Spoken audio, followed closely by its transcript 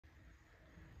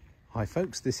Hi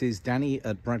folks, this is Danny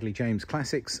at Bradley James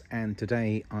Classics, and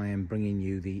today I am bringing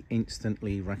you the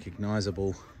instantly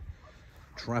recognisable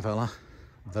Traveller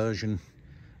version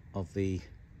of the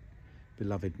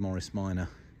beloved Morris Minor,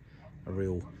 a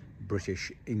real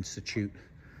British institute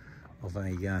of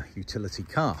a utility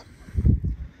car.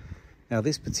 Now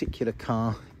this particular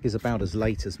car is about as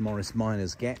late as Morris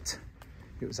Minors get.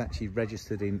 It was actually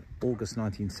registered in August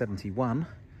 1971.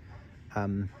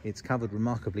 It's covered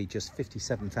remarkably just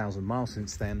 57,000 miles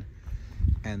since then,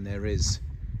 and there is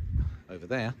over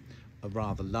there a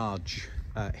rather large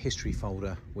history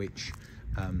folder which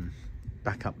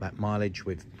back up that mileage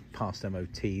with past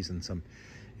MOTs and some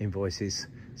invoices,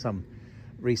 some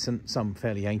recent, some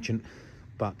fairly ancient,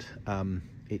 but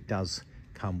it does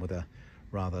come with a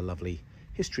rather lovely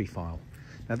history file.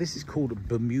 Now this is called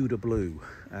Bermuda Blue,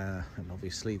 and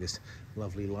obviously this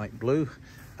lovely light blue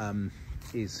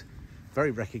is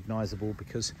very recognisable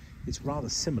because it's rather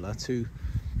similar to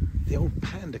the old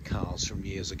Panda cars from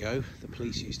years ago. The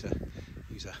police used to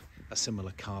use a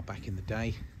similar car back in the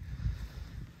day.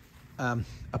 A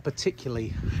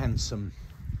particularly handsome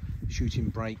shooting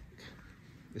brake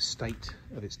estate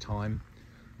of its time,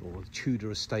 or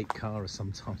Tudor estate car as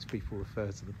sometimes people refer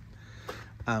to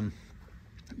them.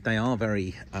 They are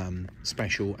very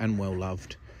special and well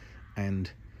loved, and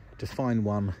to find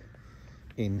one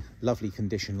in lovely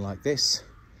condition like this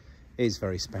is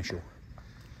very special.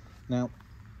 Now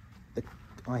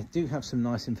I do have some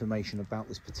nice information about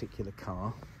this particular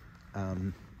car,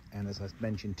 and as I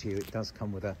mentioned to you, it does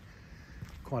come with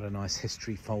quite a nice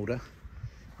history folder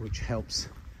which helps,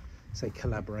 say,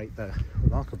 collaborate the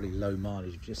remarkably low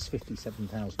mileage of just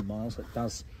 57,000 miles. It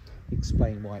does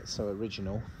explain why it's so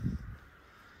original.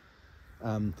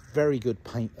 Very good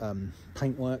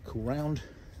paintwork all round.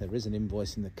 There is an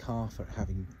invoice in the car for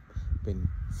having been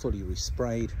fully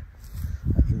resprayed,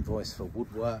 an invoice for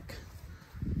woodwork.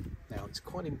 Now it's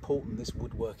quite important this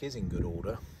woodwork is in good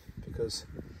order, because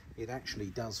it actually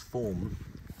does form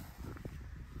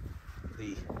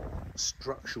the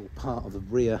structural part of the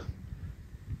rear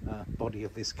body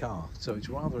of this car. So it's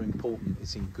rather important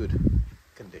it's in good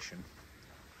condition,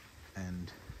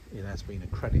 and it has been a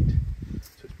credit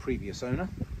to its previous owner,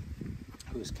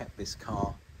 who has kept this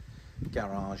car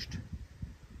garaged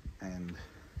and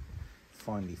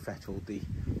finely fettled. The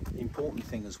important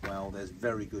thing as well, there's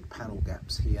very good panel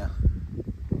gaps here,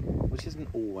 which isn't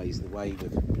always the way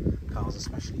with cars,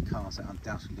 especially cars that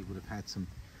undoubtedly would have had some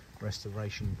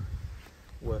restoration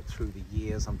work through the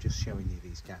years. I'm just showing you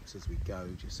these gaps as we go,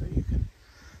 just so you can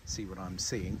see what I'm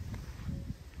seeing.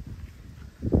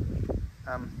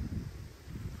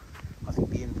 I think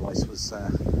the invoice was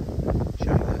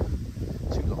showing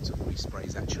the two lots of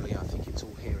resprays. Actually, I think it's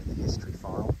all here in the history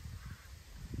file,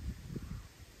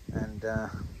 and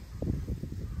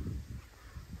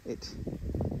it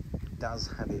does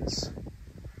have its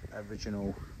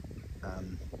original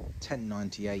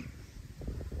 1098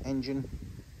 engine,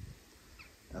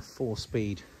 a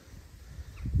 4-speed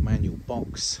manual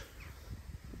box,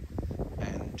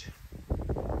 and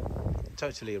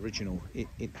totally original.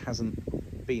 It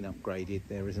hasn't been upgraded.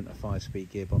 There isn't a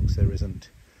 5-speed gearbox, there isn't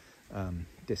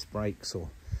disc brakes or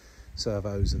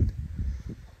servos and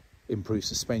improved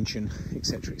suspension,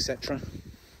 etc, etc.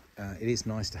 It is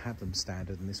nice to have them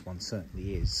standard, and this one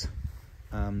certainly is.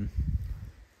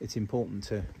 It's important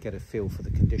to get a feel for the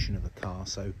condition of the car,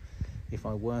 so if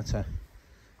I were to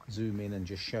zoom in and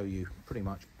just show you pretty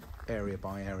much area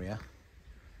by area,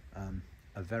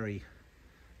 a very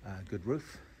good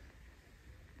roof,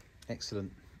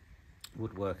 excellent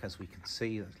woodwork as we can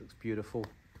see, that looks beautiful.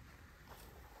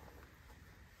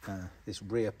 This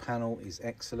rear panel is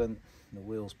excellent. The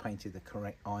wheels painted the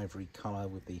correct ivory colour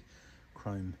with the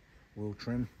chrome wheel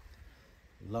trim.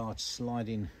 Large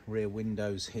sliding rear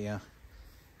windows here,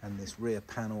 and this rear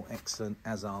panel excellent,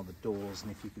 as are the doors.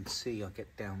 And if you can see, I'll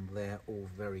get down there, all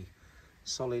very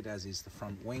solid, as is the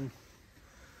front wing.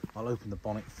 I'll open the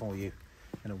bonnet for you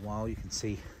in a while. You can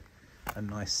see a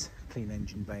nice clean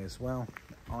engine bay as well.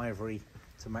 Ivory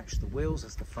to match the wheels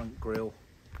as the front grille.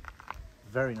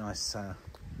 Very nice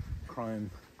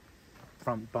chrome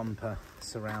front bumper,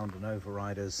 surround and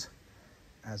overriders,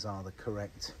 as are the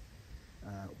correct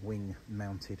wing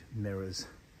mounted mirrors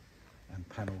and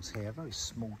panels here. Very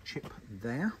small chip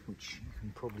there, which you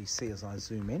can probably see as I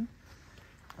zoom in,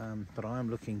 but I am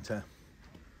looking to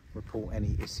report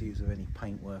any issues of any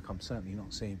paintwork. I'm certainly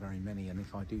not seeing very many, and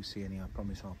if I do see any, I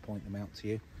promise I'll point them out to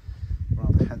you.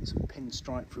 Rather handsome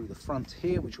pinstripe through the front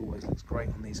here, which always looks great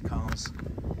on these cars,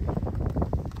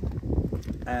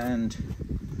 and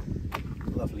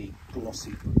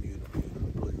glossy Bermuda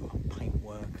blue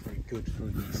paintwork, very good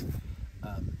through these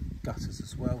gutters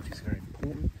as well, which is very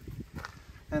important.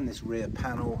 And this rear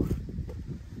panel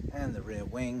and the rear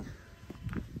wing.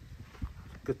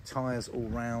 Good tyres all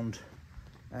round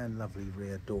and lovely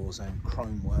rear doors and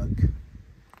chrome work.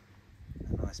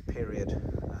 A nice period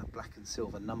black and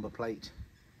silver number plate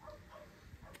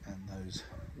and those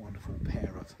wonderful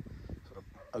pair of sort of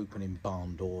opening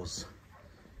barn doors.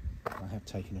 I have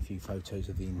taken a few photos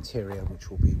of the interior which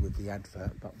will be with the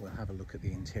advert, but we'll have a look at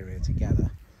the interior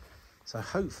together. So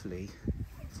hopefully,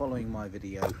 following my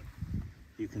video,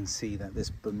 you can see that this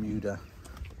Bermuda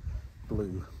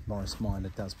blue Morris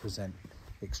Minor does present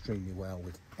extremely well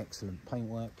with excellent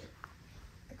paintwork,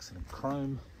 excellent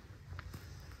chrome,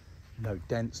 no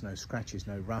dents, no scratches,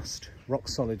 no rust, rock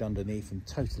solid underneath and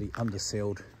totally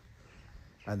undersealed,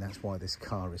 and that's why this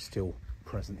car is still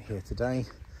present here today.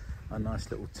 A nice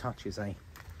little touch is a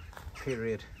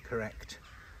period correct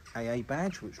AA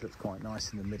badge, which looks quite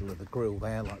nice in the middle of the grille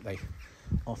there, like they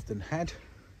often had.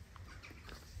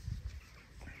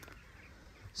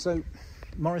 So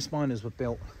Morris Minors were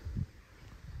built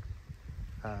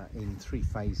in 3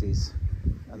 phases,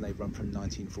 and they run from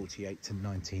 1948 to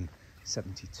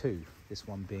 1972. This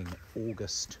one being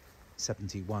August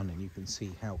 71, and you can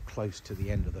see how close to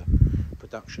the end of the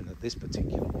production that this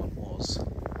particular one was.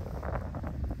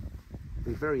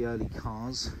 The very early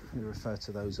cars, we refer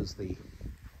to those as the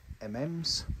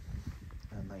MMs,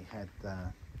 and they had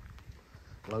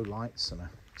low lights and a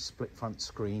split front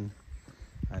screen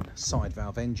and side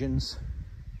valve engines.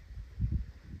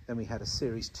 Then we had a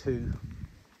Series 2,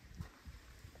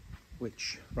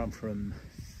 which run from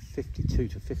 52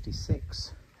 to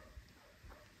 56,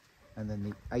 and then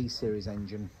the A Series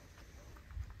engine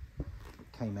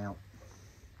came out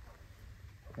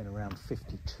in around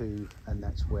 52, and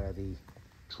that's where the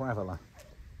Traveller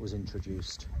was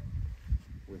introduced,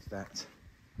 with that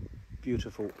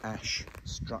beautiful ash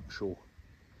structural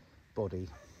body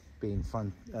being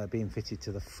fitted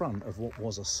to the front of what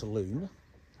was a saloon.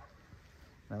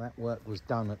 Now that work was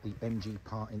done at the MG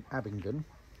part in Abingdon,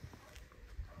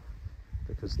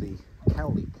 because the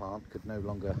Cowley plant could no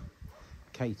longer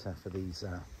cater for these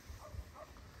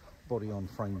body on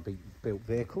frame built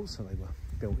vehicles, so they were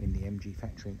built in the MG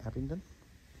factory in Abingdon.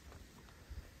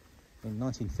 In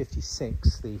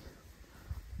 1956, the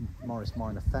Morris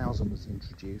Minor 1000 was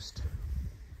introduced,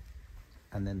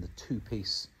 and then the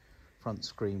 2-piece front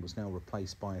screen was now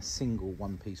replaced by a single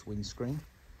 1-piece windscreen.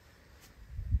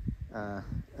 An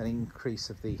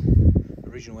increase of the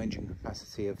original engine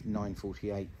capacity of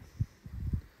 948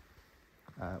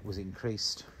 was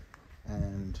increased,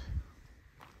 and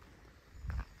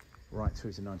right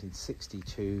through to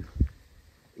 1962,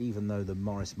 even though the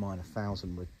Morris Minor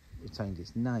 1000 retained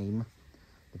its name,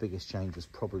 the biggest change was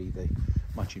probably the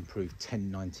much improved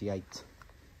 1098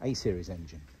 A Series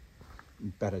engine.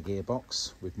 Better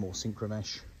gearbox with more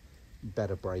synchromesh,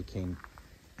 better braking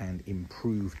and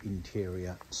improved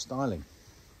interior styling.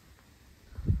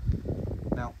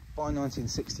 Now by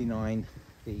 1969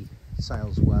 the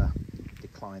sales were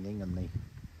declining and the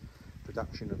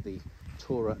production of the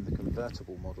Tourer and the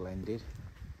convertible model ended,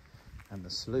 and the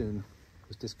saloon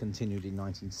was discontinued in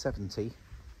 1970.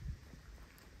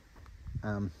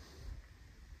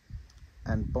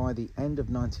 And by the end of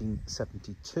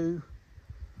 1972,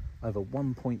 over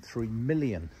 1.3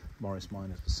 million Morris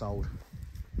Minors were sold.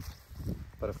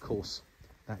 But of course,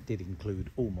 that did include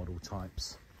all model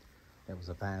types. There was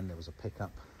a van, there was a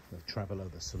pickup, the Traveller,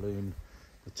 the saloon,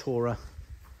 the Tourer,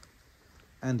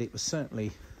 and it was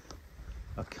certainly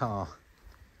a car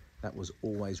that was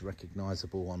always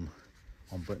recognisable on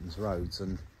Britain's roads,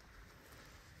 and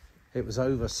it was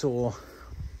oversaw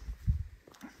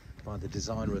by the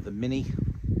designer of the Mini.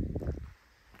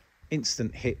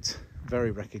 Instant hit, very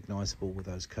recognisable with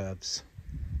those curves,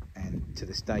 and to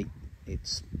this date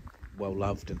it's well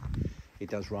loved, and it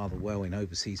does rather well in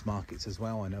overseas markets as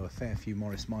well. I know a fair few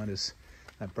Morris Minors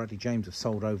that Bradley James have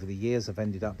sold over the years have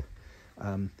ended up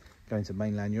going to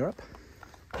mainland Europe.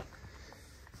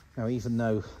 Now, even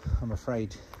though I'm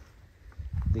afraid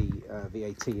the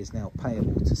VAT is now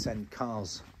payable to send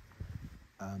cars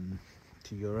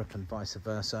to Europe and vice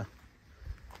versa,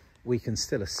 we can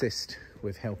still assist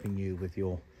with helping you with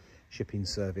your shipping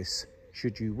service.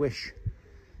 Should you wish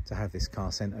to have this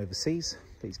car sent overseas,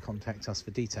 please contact us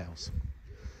for details.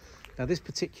 Now, this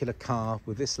particular car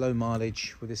with this low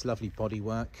mileage, with this lovely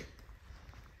bodywork,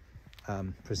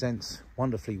 presents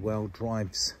wonderfully well,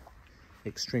 drives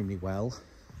extremely well.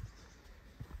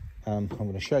 I'm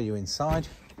going to show you inside.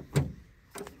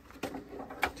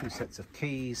 2 sets of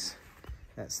keys.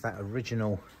 That's that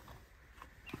original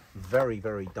very,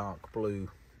 very dark blue,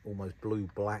 almost blue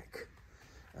black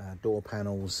door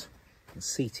panels, The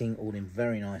seating all in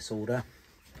very nice order.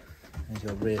 There's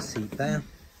your rear seat there.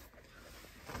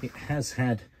 It has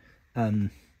had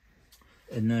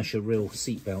inertia reel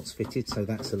seat belts fitted, so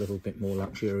that's a little bit more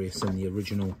luxurious than the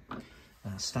original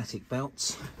static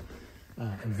belts.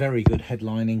 Very good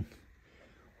headlining,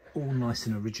 all nice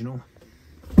and original,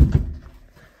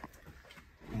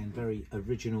 and very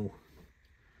original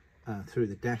through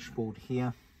the dashboard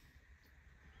here.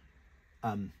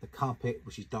 The carpet,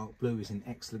 which is dark blue, is in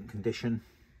excellent condition.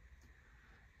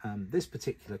 This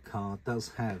particular car does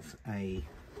have a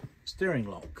steering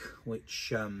lock,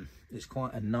 which is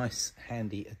quite a nice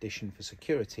handy addition for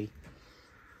security,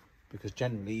 because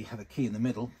generally you have a key in the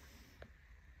middle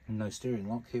and no steering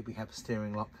lock. Here we have a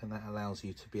steering lock, and that allows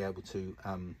you to be able to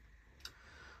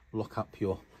lock up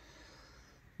your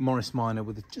Morris Minor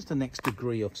with just the next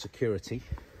degree of security.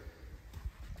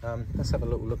 Let's have a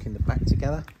little look in the back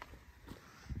together.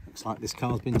 Looks like this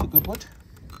car's been to Goodwood.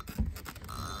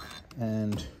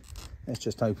 And let's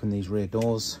just open these rear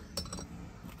doors.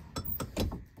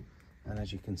 And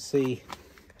as you can see,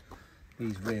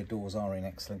 these rear doors are in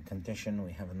excellent condition.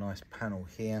 We have a nice panel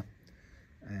here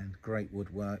and great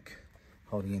woodwork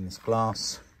holding in this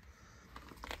glass.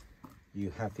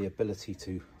 You have the ability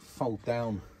to fold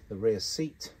down the rear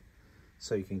seat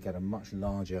so you can get a much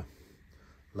larger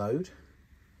load.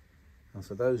 And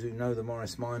for those who know the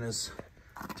Morris Minors,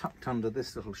 tucked under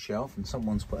this little shelf, and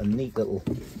someone's put a neat little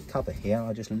cover here.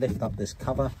 I just lift up this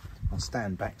cover. I'll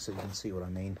stand back so you can see what I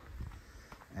mean.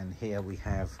 And here we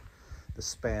have the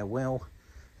spare wheel.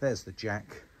 There's the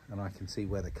jack, and I can see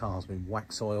where the car's been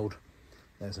wax oiled.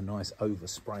 There's a nice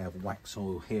overspray of wax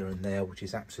oil here and there, which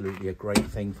is absolutely a great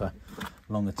thing for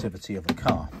longevity of a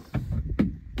car.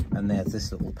 And there's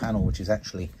this little panel, which is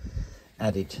actually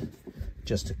added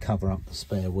just to cover up the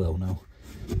spare wheel. Now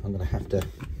I'm going to have to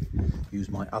use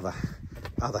my other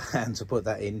hand to put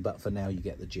that in, but for now you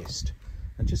get the gist.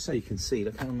 And just so you can see,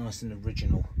 look how nice and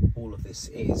original all of this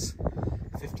is.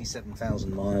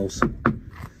 57,000 miles,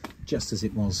 just as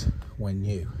it was when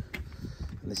new.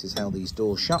 And this is how these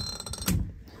doors shut.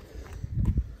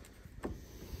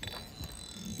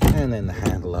 And then the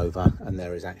handle over, and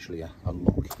there is actually a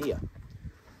lock here.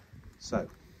 So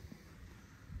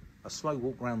a slow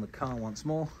walk around the car once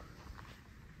more.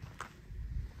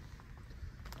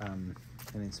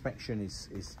 An inspection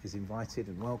is invited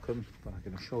and welcome, but I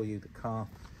can assure you the car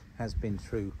has been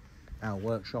through our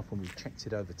workshop and we've checked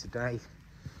it over today.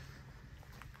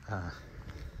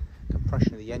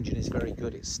 Compression of the engine is very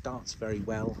good, it starts very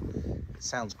well, it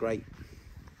sounds great,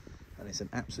 and it's an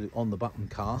absolute on the button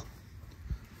car.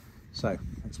 So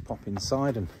let's pop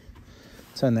inside and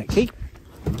turn that key.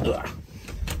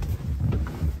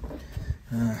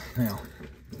 Now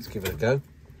let's give it a go.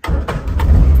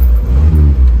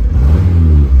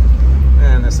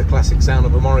 And that's the classic sound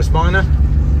of a Morris Minor.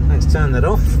 Let's turn that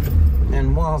off.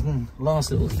 And one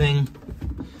last little thing,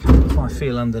 if I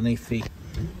feel underneath the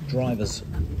driver's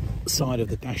side of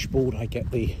the dashboard, I get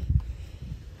the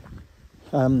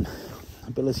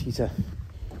ability to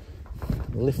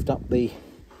lift up the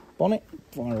bonnet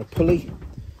via a pulley.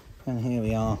 And here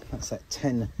we are, that's that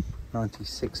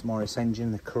 1096 Morris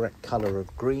engine, the correct colour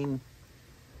of green.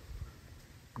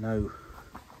 No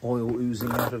oil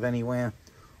oozing out of anywhere.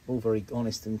 All very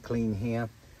honest and clean here.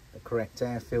 The correct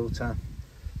air filter.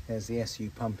 There's the SU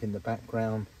pump in the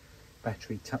background.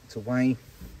 Battery tucked away.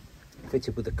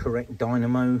 Fitted with the correct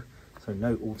dynamo, so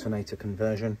no alternator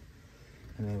conversion.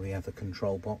 And there we have the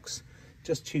control box.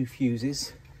 Just two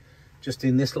fuses, just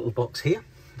in this little box here.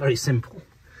 Very simple.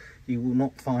 You will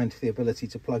not find the ability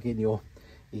to plug in your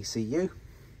ECU.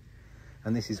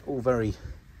 And this is all very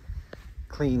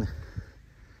clean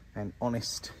and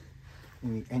honest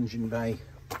in the engine bay.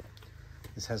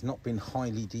 This has not been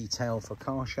highly detailed for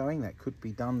car showing. That could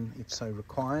be done if so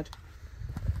required.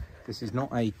 This is not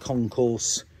a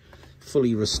concourse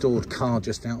fully restored car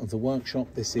just out of the workshop.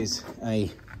 This is a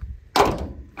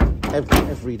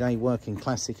everyday working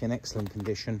classic in excellent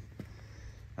condition.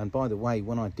 And by the way,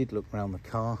 when I did look around the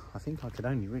car, I think I could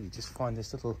only really just find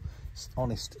this little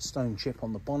honest stone chip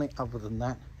on the bonnet. Other than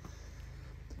that,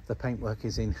 the paintwork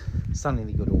is in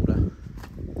stunningly good order.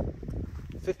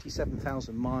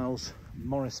 57,000 miles,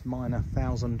 Morris Minor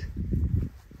 1000, a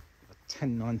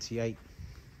 1098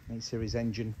 8 series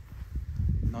engine,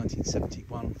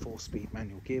 1971 4-speed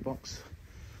manual gearbox,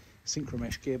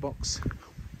 Synchromesh gearbox,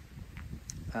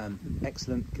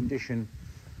 excellent condition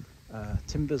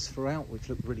timbers throughout, which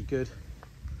look really good,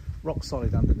 rock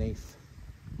solid underneath,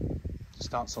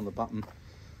 starts on the button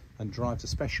and drives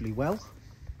especially well.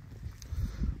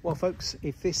 Well folks,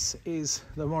 if this is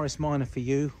the Morris Minor for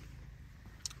you,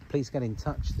 please get in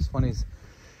touch. This one is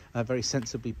very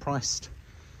sensibly priced.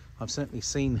 I've certainly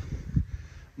seen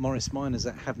Morris Minors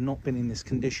that have not been in this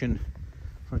condition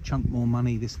for a chunk more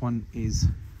money. This one is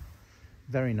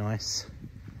very nice,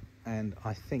 and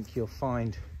I think you'll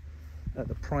find at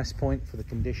the price point for the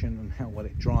condition and how well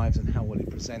it drives and how well it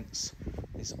presents,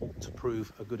 this ought to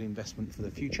prove a good investment for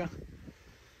the future.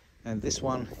 And this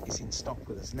one is in stock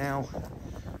with us now.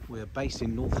 We're based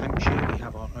in North Hampshire. We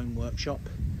have our own workshop.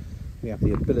 We have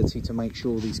the ability to make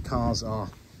sure these cars are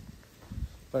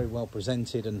very well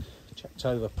presented and checked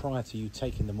over prior to you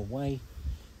taking them away.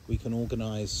 We can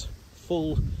organise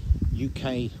full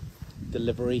UK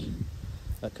delivery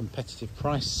at competitive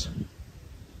price.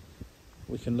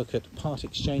 We can look at part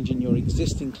exchanging your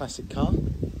existing classic car.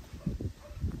 And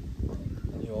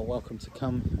you are welcome to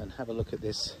come and have a look at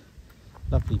this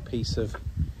lovely piece of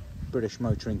British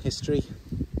motoring history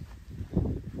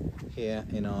here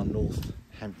in our North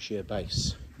Hampshire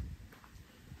base.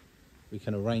 We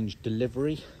can arrange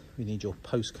delivery. We need your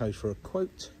postcode for a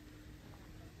quote,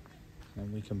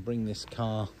 and we can bring this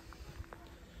car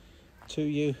to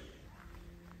you.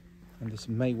 And this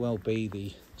may well be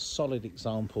the solid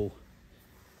example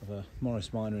of a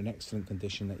Morris Minor in excellent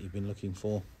condition that you've been looking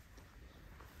for.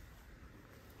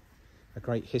 A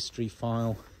great history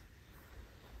file,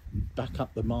 back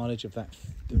up the mileage of that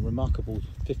remarkable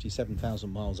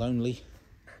 57,000 miles only.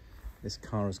 This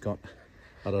car has got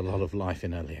a lot of life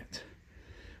in her yet.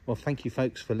 Well, thank you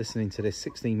folks for listening to this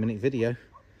 16-minute video.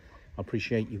 I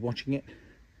appreciate you watching it,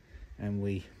 and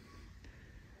we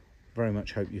very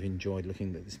much hope you've enjoyed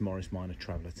looking at this Morris Minor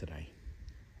Traveller today.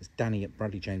 It's Danny at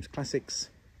Bradley James Classics,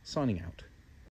 signing out.